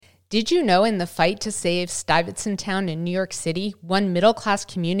Did you know in the fight to save Stuyvesant Town in New York City, one middle-class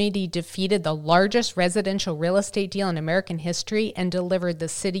community defeated the largest residential real estate deal in American history and delivered the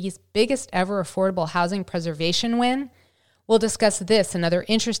city's biggest ever affordable housing preservation win? We'll discuss this and other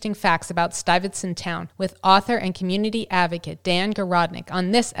interesting facts about Stuyvesant Town with author and community advocate Dan Garodnick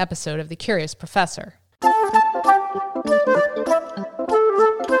on this episode of The Curious Professor.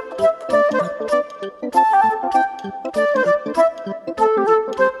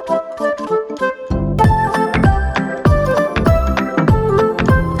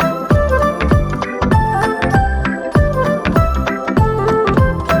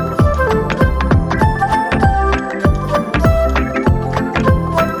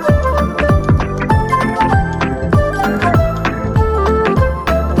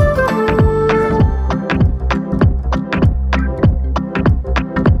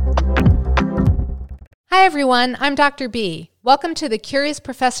 Hi everyone, I'm Dr. B. Welcome to the Curious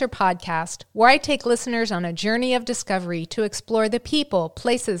Professor podcast, where I take listeners on a journey of discovery to explore the people,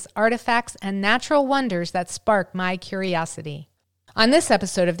 places, artifacts, and natural wonders that spark my curiosity. On this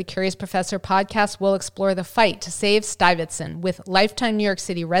episode of the Curious Professor podcast, we'll explore the fight to save Stuyvesant with lifetime New York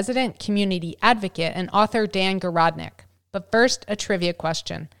City resident, community advocate, and author Dan Garodnick. But first, a trivia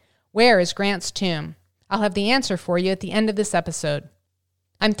question. Where is Grant's tomb? I'll have the answer for you at the end of this episode.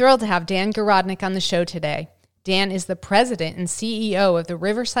 I'm thrilled to have Dan Garodnick on the show today. Dan is the president and CEO of the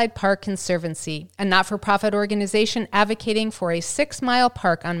Riverside Park Conservancy, a not-for-profit organization advocating for a 6-mile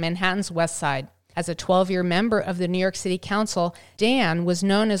park on Manhattan's West Side. As a 12-year member of the New York City Council, Dan was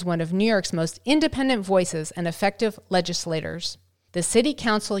known as one of New York's most independent voices and effective legislators. The City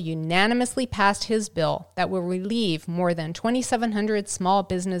Council unanimously passed his bill that will relieve more than 2,700 small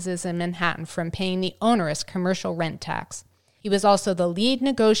businesses in Manhattan from paying the onerous commercial rent tax. He was also the lead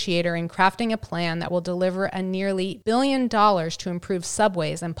negotiator in crafting a plan that will deliver a nearly $1 billion to improve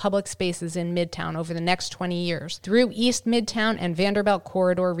subways and public spaces in Midtown over the next 20 years through East Midtown and Vanderbilt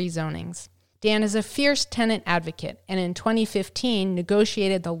corridor rezonings. Dan is a fierce tenant advocate and in 2015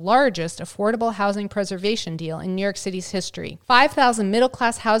 negotiated the largest affordable housing preservation deal in New York City's history, 5,000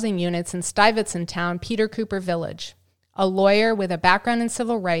 middle-class housing units in Stuyvesant Town, Peter Cooper Village. A lawyer with a background in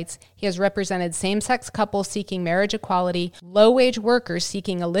civil rights, he has represented same-sex couples seeking marriage equality, low-wage workers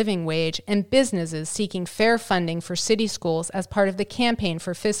seeking a living wage, and businesses seeking fair funding for city schools as part of the campaign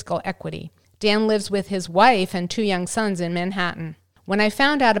for fiscal equity. Dan lives with his wife and 2 young sons in Manhattan. When I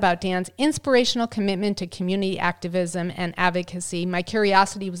found out about Dan's inspirational commitment to community activism and advocacy, my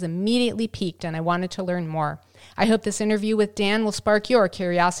curiosity was immediately piqued and I wanted to learn more. I hope this interview with Dan will spark your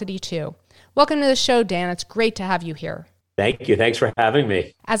curiosity too. Welcome to the show, Dan. It's great to have you here. Thank you. Thanks for having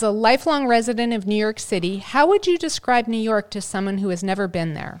me. As a lifelong resident of New York City, how would you describe New York to someone who has never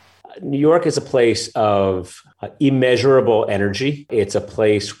been there? New York is a place of immeasurable energy. It's a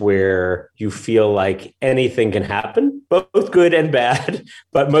place where you feel like anything can happen, both good and bad,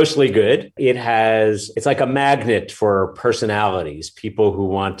 but mostly good. It's like a magnet for personalities, people who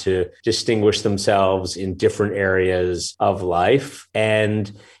want to distinguish themselves in different areas of life.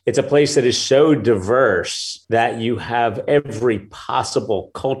 And it's a place that is so diverse that you have every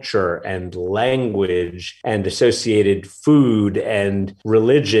possible culture and language and associated food and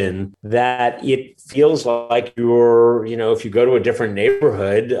religion that it feels like if you go to a different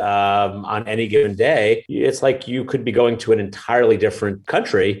neighborhood on any given day, it's like you could be going to an entirely different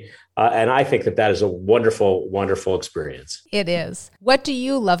country. And I think that is a wonderful, wonderful experience. It is. What do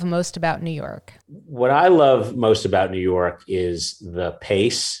you love most about New York? What I love most about New York is the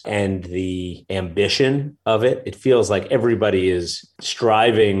pace and the ambition of it. It feels like everybody is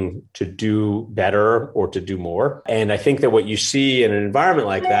striving to do better or to do more. And I think that what you see in an environment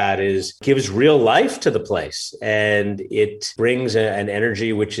like that gives real life to the place. And it brings an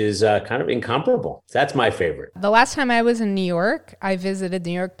energy which is kind of incomparable. That's my favorite. The last time I was in New York, I visited the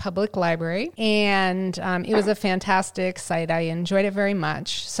New York Public Library, and it was a fantastic site. I enjoyed it very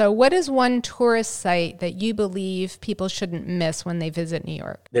much. So what is one tourist site that you believe people shouldn't miss when they visit New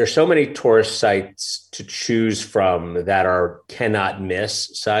York? There's so many tourist sites to choose from that are cannot miss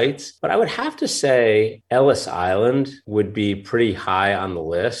sites, but I would have to say Ellis Island would be pretty high on the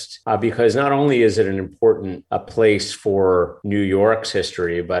list because not only is it an important place for New York's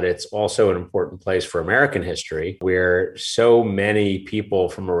history, but it's also an important place for American history, where so many people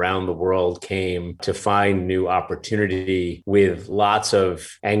from around the world came to find new opportunity with lots of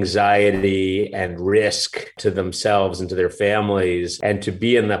anxiety and risk to themselves and to their families, and to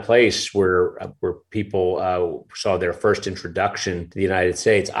be in that place where people saw their first introduction to the United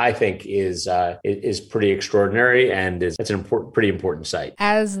States, I think is pretty extraordinary, and it's an pretty important site.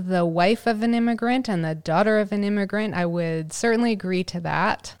 As the wife of an immigrant and the daughter of an immigrant, I would certainly agree to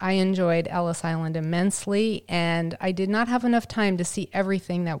that. I enjoyed Ellis Island immensely, and I did not have enough time to see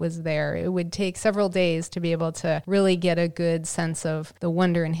everything that was there. It would take several days to be able to really get a good sense of the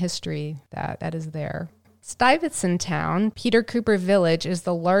wonder and history that is there. Stuyvesant Town, Peter Cooper Village, is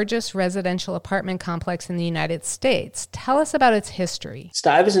the largest residential apartment complex in the United States. Tell us about its history.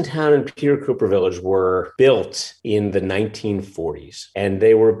 Stuyvesant Town and Peter Cooper Village were built in the 1940s, and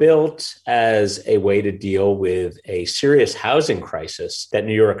they were built as a way to deal with a serious housing crisis that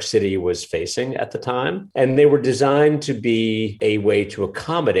New York City was facing at the time. And they were designed to be a way to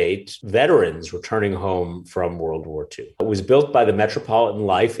accommodate veterans returning home from World War II. It was built by the Metropolitan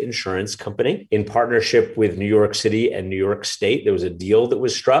Life Insurance Company in partnership with New York City and New York State. There was a deal that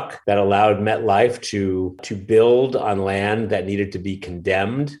was struck that allowed MetLife to build on land that needed to be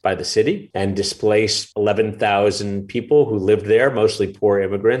condemned by the city and displace 11,000 people who lived there, mostly poor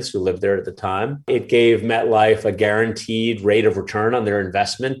immigrants who lived there at the time. It gave MetLife a guaranteed rate of return on their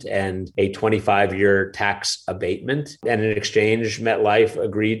investment and a 25-year tax abatement. And in exchange, MetLife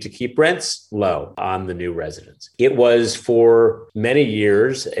agreed to keep rents low on the new residents. It was for many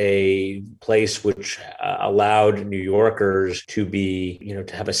years a place which allowed New Yorkers to be,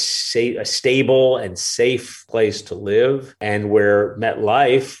 to have a stable and safe place to live, and where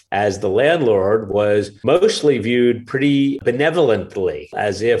MetLife, as the landlord, was mostly viewed pretty benevolently,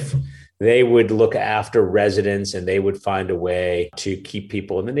 as if they would look after residents and they would find a way to keep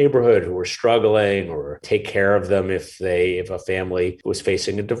people in the neighborhood who were struggling, or take care of them if a family was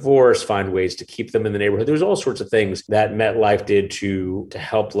facing a divorce, find ways to keep them in the neighborhood. There was all sorts of things that MetLife did to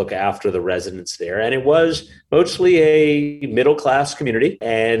help look after the residents there. And it was mostly a middle-class community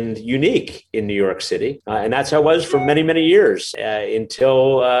and unique in New York City. And that's how it was for many, many years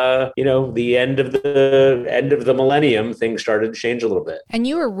until, the end of the millennium, things started to change a little bit. And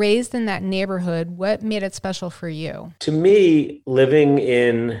you were raised in that neighborhood. What made it special for you? To me, living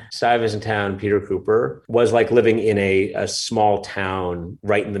in Stuyvesant Town, Peter Cooper, was like living in a small town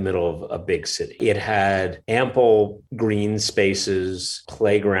right in the middle of a big city. It had ample green spaces,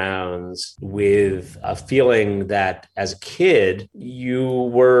 playgrounds, with a feeling that as a kid, you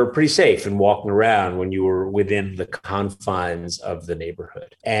were pretty safe in walking around when you were within the confines of the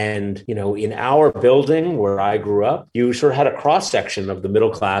neighborhood. And, in our building where I grew up, you sort of had a cross-section of the middle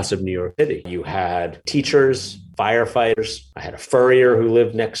class of New York City. You had teachers, firefighters. I had a furrier who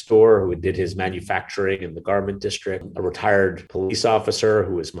lived next door who did his manufacturing in the garment district, a retired police officer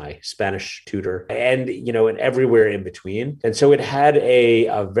who was my Spanish tutor, and, and everywhere in between. And so it had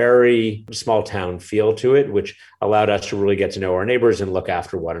a very small town feel to it, which allowed us to really get to know our neighbors and look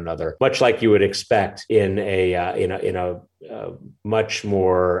after one another, much like you would expect in a much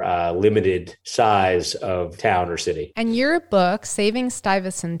more limited size of town or city. And your book, Saving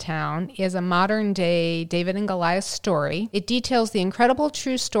Stuyvesant Town, is a modern-day David and Goliath story. It details the incredible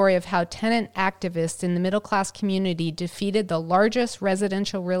true story of how tenant activists in the middle-class community defeated the largest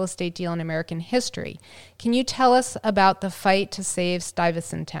residential real estate deal in American history. Can you tell us about the fight to save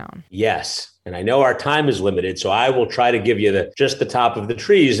Stuyvesant Town? Yes. And I know our time is limited, so I will try to give you just the top of the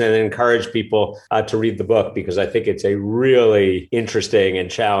trees and encourage people to read the book, because I think it's a really interesting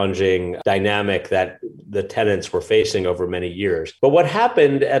and challenging dynamic that the tenants were facing over many years. But what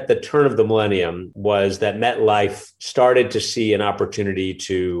happened at the turn of the millennium was that MetLife started to see an opportunity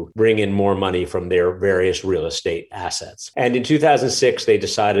to bring in more money from their various real estate assets. And in 2006, they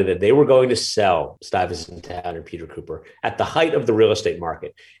decided that they were going to sell Stuyvesant Town and Peter Cooper at the height of the real estate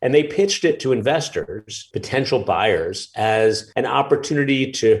market. And they pitched it to investors, potential buyers, as an opportunity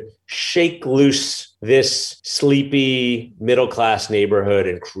to shake loose this sleepy middle-class neighborhood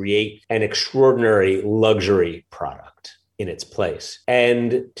and create an extraordinary luxury product in its place.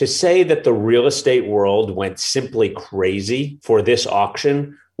 And to say that the real estate world went simply crazy for this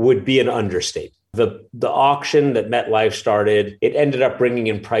auction would be an understatement. The auction that MetLife started, it ended up bringing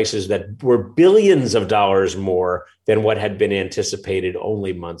in prices that were billions of dollars more than what had been anticipated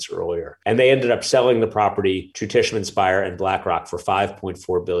only months earlier. And they ended up selling the property to Tishman Speyer and BlackRock for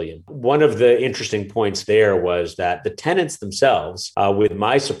 $5.4 billion. One of the interesting points there was that the tenants themselves, with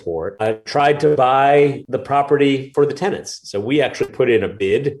my support, tried to buy the property for the tenants. So we actually put in a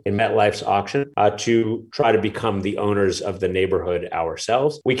bid in MetLife's auction to try to become the owners of the neighborhood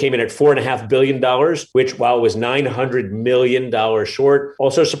ourselves. We came in at $4.5 billion, which, while it was $900 million short,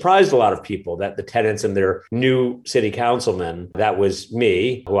 also surprised a lot of people that the tenants in their new city councilmen, that was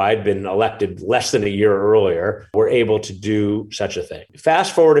me, who I'd been elected less than a year earlier, were able to do such a thing.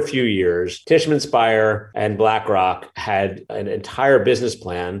 Fast forward a few years, Tishman Speyer and BlackRock had an entire business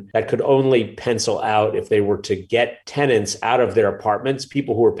plan that could only pencil out if they were to get tenants out of their apartments,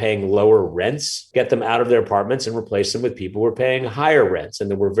 people who were paying lower rents, get them out of their apartments and replace them with people who were paying higher rents. And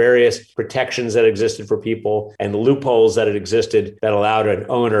there were various protections that existed for people and loopholes that had existed that allowed an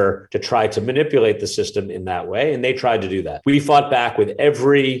owner to try to manipulate the system in that way. And they tried to do that. We fought back with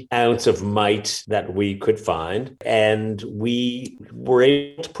every ounce of might that we could find. And we were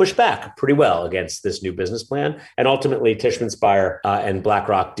able to push back pretty well against this new business plan. And ultimately, Tishman Speyer and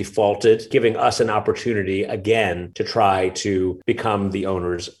BlackRock defaulted, giving us an opportunity again to try to become the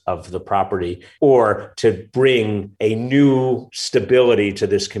owners of the property or to bring a new stability to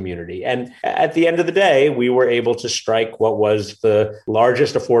this community. And at the end of the day, we were able to strike what was the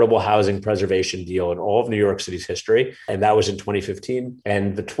largest affordable housing preservation deal in all of New York City's history. And that was in 2015.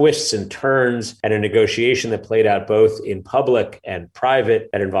 And the twists and turns and a negotiation that played out both in public and private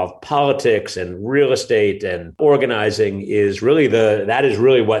that involved politics and real estate and organizing is really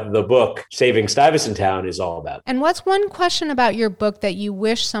what the book Saving Stuyvesant Town is all about. And what's one question about your book that you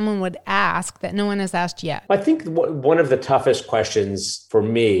wish someone would ask that no one has asked yet? I think one of the toughest questions for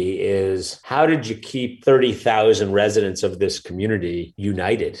me is, how did you keep 30,000 residents of this community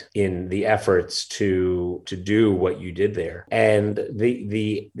united in the efforts to do what you did there? And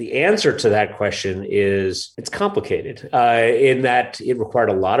the answer to that question is, it's complicated in that it required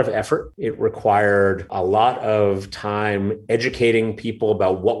a lot of effort. It required a lot of time educating people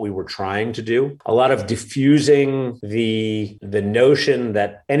about what we were trying to do, a lot of diffusing the notion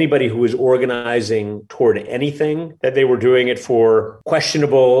that anybody who was organizing toward anything, that they were doing it for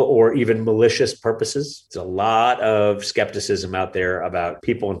questionable or even malicious purposes. There's a lot of skepticism out there about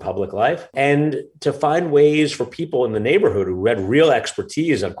people in public life. And to find ways for people in the neighborhood who had real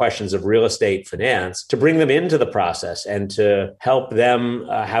expertise on questions of real estate finance to bring them into the process and to help them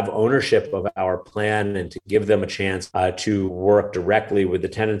have ownership of our plan and to give them a chance to work directly with the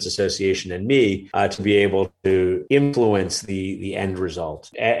Tenants Association and me to be able to influence the end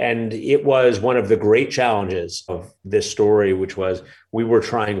result. And it was one of the great challenges of this story, which was we were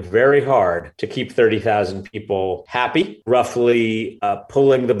trying very hard to keep 30,000 people happy, roughly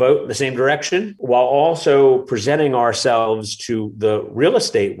pulling the boat in the same direction, while also presenting ourselves to the real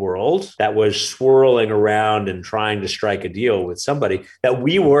estate world that was swirling around and trying to strike a deal with somebody, that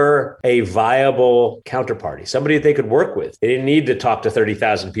we were a viable counterparty, somebody that they could work with. They didn't need to talk to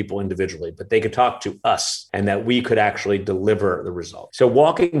 30,000 people individually, but they could talk to us and that we could actually deliver the result. So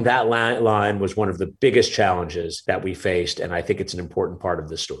walking that line was one of the biggest challenges that we faced. And I think it's an important part of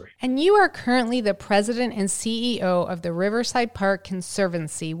the story. And you are currently the president and CEO of the Riverside Park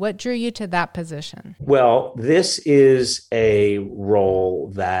Conservancy. What drew you to that position? Well, this is a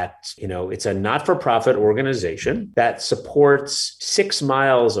role that, it's a not-for-profit organization that supports 6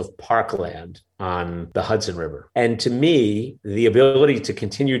 miles of parkland on the Hudson River. And to me, the ability to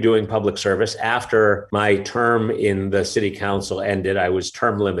continue doing public service after my term in the city council ended, I was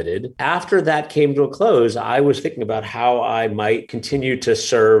term limited. After that came to a close, I was thinking about how I might continue to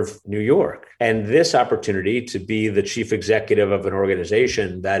serve New York. And this opportunity to be the chief executive of an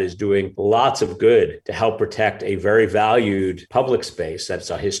organization that is doing lots of good to help protect a very valued public space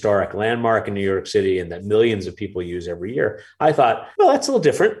that's a historic landmark in New York City and that millions of people use every year, I thought, well, that's a little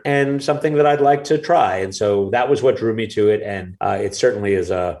different and something that I'd like to try. And so that was what drew me to it. And it certainly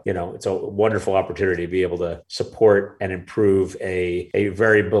is it's a wonderful opportunity to be able to support and improve a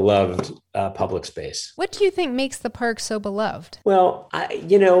very beloved public space. What do you think makes the park so beloved? Well,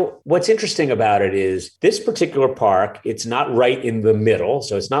 what's interesting about it is this particular park, it's not right in the middle.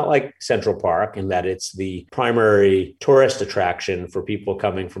 So it's not like Central Park in that it's the primary tourist attraction for people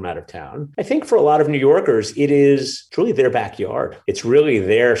coming from out of town. I think for a lot of New Yorkers, it is truly their backyard. It's really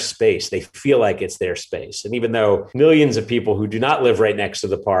their space. They feel like it's their space. And even though millions of people who do not live right next to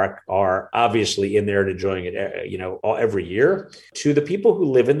the park are obviously in there and enjoying it, every year, to the people who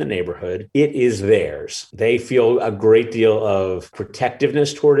live in the neighborhood, it is theirs. They feel a great deal of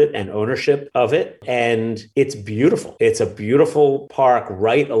protectiveness toward it and ownership of it. And it's beautiful. It's a beautiful park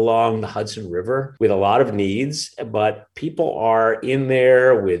right along the Hudson River with a lot of needs, but people are in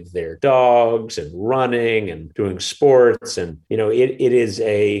there with their dogs and running and doing sports. And,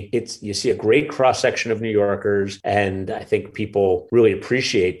 you see a great cross-section of New Yorkers. And I think people really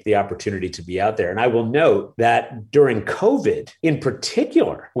appreciate the opportunity to be out there. And I will note that during COVID in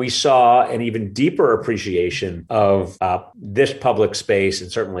particular, we saw saw an even deeper appreciation of this public space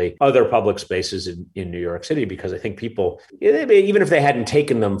and certainly other public spaces in New York City, because I think people, even if they hadn't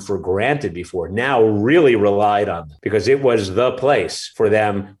taken them for granted before, now really relied on them because it was the place for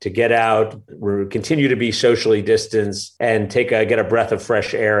them to get out, continue to be socially distanced, and get a breath of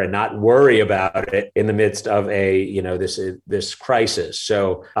fresh air and not worry about it in the midst of this crisis.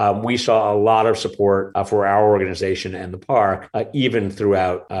 So we saw a lot of support for our organization and the park, even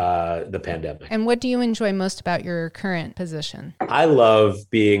throughout the pandemic. And what do you enjoy most about your current position? I love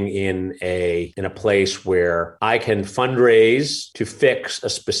being in a place where I can fundraise to fix a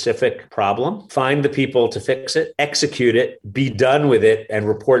specific problem, find the people to fix it, execute it, be done with it, and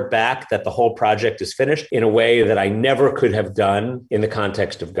report back that the whole project is finished in a way that I never could have done in the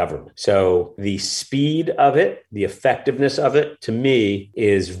context of government. So the speed of it, the effectiveness of it, to me,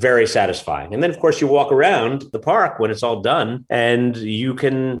 is very satisfying. And then, of course, you walk around the park when it's all done, and you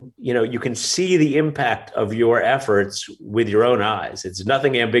can see the impact of your efforts with your own eyes. It's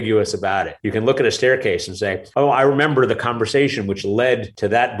nothing ambiguous about it. You can look at a staircase and say, oh, I remember the conversation which led to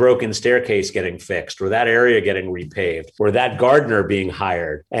that broken staircase getting fixed, or that area getting repaved, or that gardener being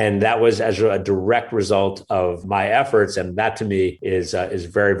hired. And that was as a direct result of my efforts. And that to me is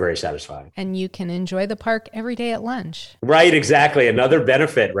very, very satisfying. And you can enjoy the park every day at lunch. Right, exactly. Another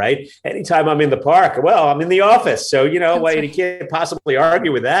benefit, right? Anytime I'm in the park, well, I'm in the office. So, you can't possibly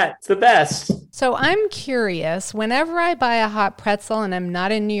argue with that. It's the best. So I'm curious, whenever I buy a hot pretzel and I'm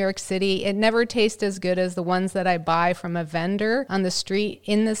not in New York City, it never tastes as good as the ones that I buy from a vendor on the street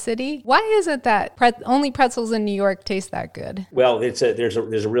in the city. Why is it that only pretzels in New York taste that good? Well, there's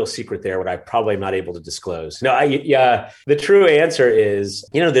a real secret there, what I'm probably not able to disclose. No, the true answer is,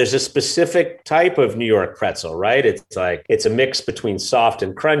 there's a specific type of New York pretzel, right? It's a mix between soft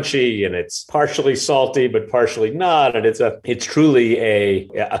and crunchy, and it's partially salty but partially not, and it's truly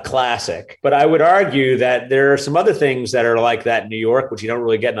a classic. But I would argue that there are some other things that are like that in New York, which you don't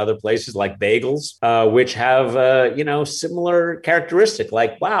really get in other places, like bagels, which have similar characteristic.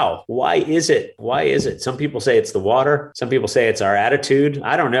 Like, wow, why is it? Some people say it's the water. Some people say it's our attitude.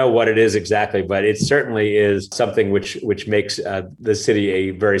 I don't know what it is exactly, but it certainly is something which makes the city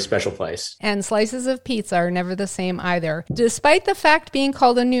a very special place. And slices of pizza are never the same either. Despite the fact being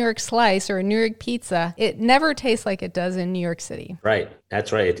called a New York slice or a New York pizza, it never tastes like it does in New York City. Right.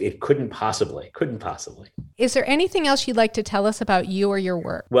 That's right. It couldn't possibly. Is there anything else you'd like to tell us about you or your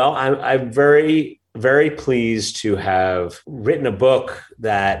work? Well, I'm very, very pleased to have written a book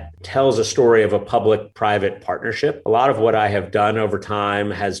that tells a story of a public-private partnership. A lot of what I have done over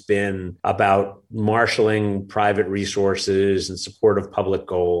time has been about marshaling private resources in support of public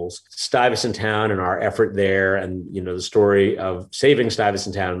goals. Stuyvesant Town and our effort there, and the story of saving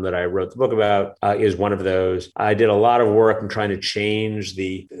Stuyvesant Town that I wrote the book about is one of those. I did a lot of work in trying to change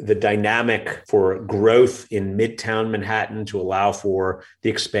the dynamic for growth in Midtown Manhattan to allow for the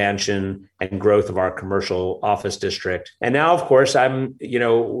expansion and growth of our commercial office district. And now, of course, I'm,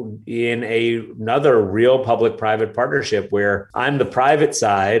 in another real public-private partnership where I'm the private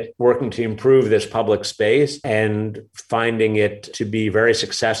side working to improve this public space and finding it to be very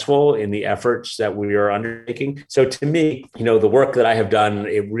successful in the efforts that we are undertaking. So to me, the work that I have done,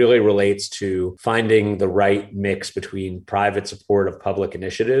 it really relates to finding the right mix between private support of public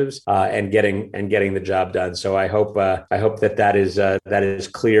initiatives and getting the job done. So I hope that is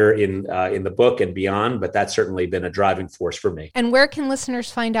clear in the book and beyond, but that's certainly been a driving force for me. And where can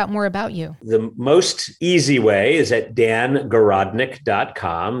listeners find out more about you? The most easy way is at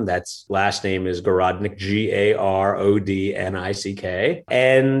dangarodnick.com. That's last name is Garodnick, Garodnick.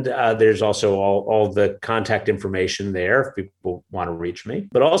 And there's also all the contact information there if people want to reach me.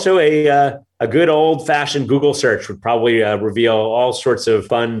 But also a good old-fashioned Google search would probably reveal all sorts of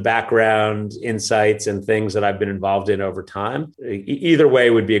fun background insights and things that I've been involved in over time. Either way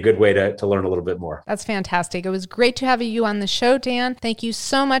would be a good way to learn a little bit more. That's fantastic. It was great to have you on the show, Dan. Thank you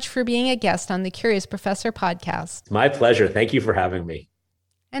so much for being a guest on the Curious Professor podcast. My pleasure. Thank you for having me.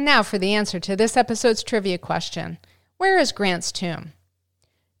 And now for the answer to this episode's trivia question. Where is Grant's tomb?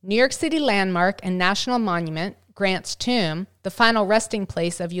 New York City landmark and national monument, Grant's tomb, the final resting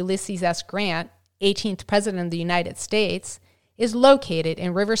place of Ulysses S. Grant, 18th President of the United States, is located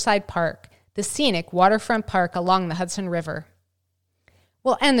in Riverside Park, the scenic waterfront park along the Hudson River.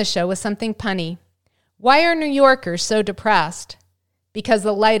 We'll end the show with something punny. Why are New Yorkers so depressed? Because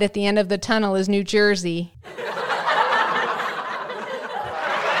the light at the end of the tunnel is New Jersey.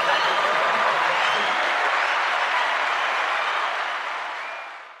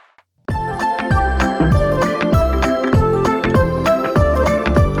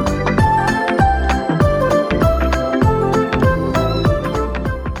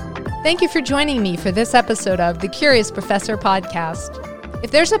 Thank you for joining me for this episode of the Curious Professor podcast.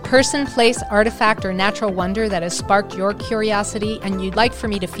 If there's a person, place, artifact, or natural wonder that has sparked your curiosity and you'd like for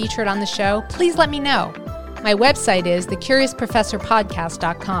me to feature it on the show, please let me know. My website is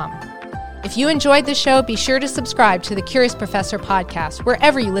thecuriousprofessorpodcast.com. If you enjoyed the show, be sure to subscribe to the Curious Professor podcast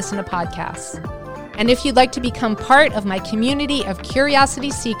wherever you listen to podcasts. And if you'd like to become part of my community of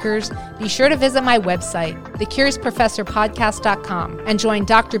curiosity seekers, be sure to visit my website, thecuriousprofessorpodcast.com, and join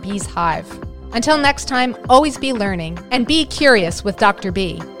Dr. B's Hive. Until next time, always be learning and be curious with Dr.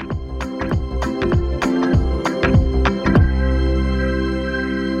 B.